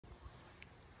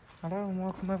Hello and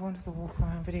welcome everyone to the walk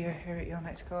around video here at your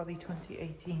next car, the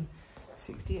 2018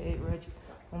 68 Reg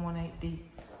 118D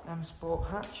Sport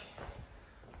hatch.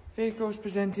 Vehicle is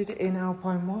presented in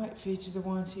Alpine White, features a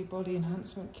YNC body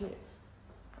enhancement kit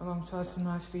alongside some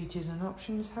nice features and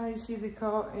options. How you see the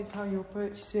car is how you'll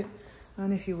purchase it,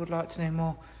 and if you would like to know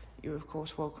more, you're of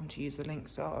course welcome to use the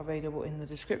links that are available in the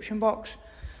description box.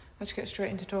 Let's get straight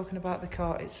into talking about the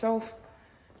car itself.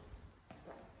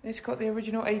 It's got the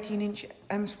original 18-inch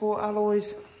M Sport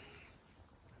alloys.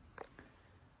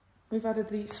 We've added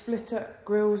the splitter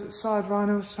grills, side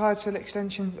vinyls, side sill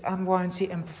extensions and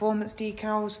YNC and performance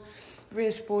decals,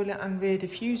 rear spoiler and rear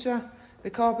diffuser. The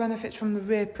car benefits from the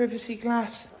rear privacy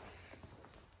glass.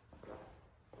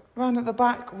 Round at the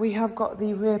back we have got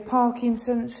the rear parking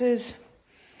sensors,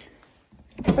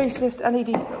 facelift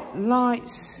LED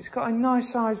lights. It's got a nice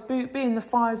sized boot. Being the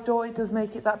 5-door, it does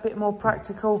make it that bit more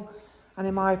practical, and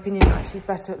in my opinion actually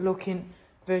better looking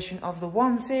version of the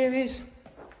 1 Series.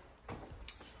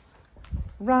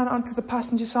 Round onto the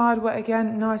passenger side, where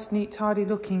again, nice neat tidy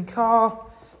looking car.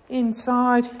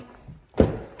 Inside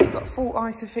we've got full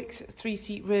Isofix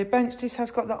 3-seat rear bench. This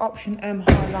has got the option M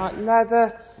highlight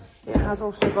leather. It has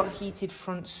also got heated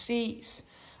front seats,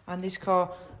 and this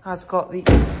car has got the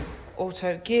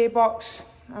auto gearbox.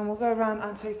 And we'll go around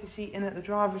and take a seat in at the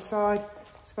driver's side,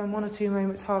 spend 1 or 2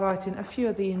 moments highlighting a few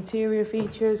of the interior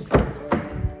features.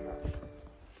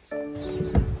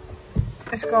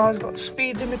 This car's got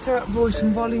speed limiter, voice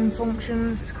and volume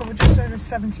functions. It's covered just over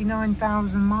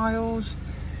 79,000 miles.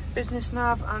 Business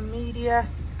nav and media,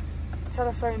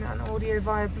 telephone and audio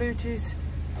via Bluetooth,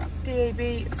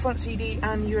 DAB, front CD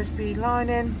and USB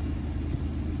line-in.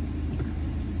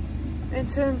 In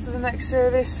terms of the next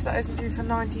service, that isn't due for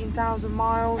 19,000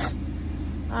 miles.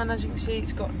 And as you can see,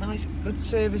 it's got nice good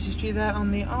service history there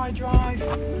on the iDrive.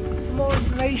 For more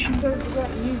information, don't forget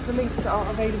to use the links that are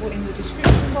available in the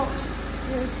description box.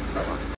 Here's